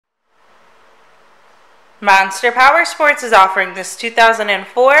Monster Powersports is offering this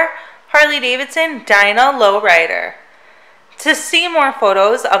 2004 Harley-Davidson Dyna Low Rider. To see more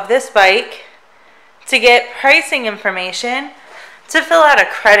photos of this bike, to get pricing information, to fill out a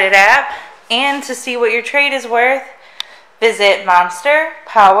credit app, and to see what your trade is worth, visit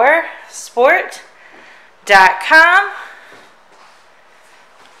monsterpowersport.com.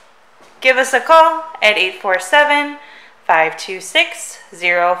 Give us a call at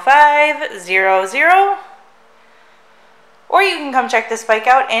 847-526-0500. Or you can come check this bike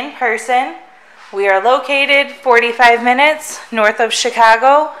out in person. We are located 45 minutes north of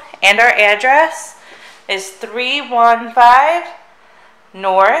Chicago, and our address is 315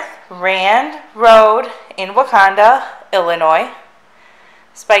 North Rand Road in Wauconda, Illinois.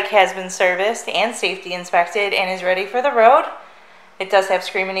 This bike has been serviced and safety inspected and is ready for the road. It does have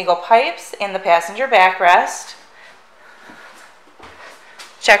Screaming Eagle pipes in the passenger backrest.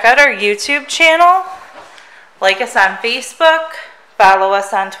 Check out our YouTube channel. Like us on Facebook, follow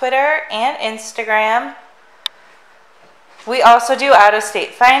us on Twitter and Instagram. We also do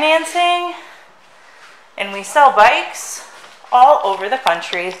out-of-state financing, and we sell bikes all over the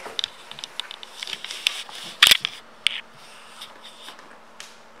country.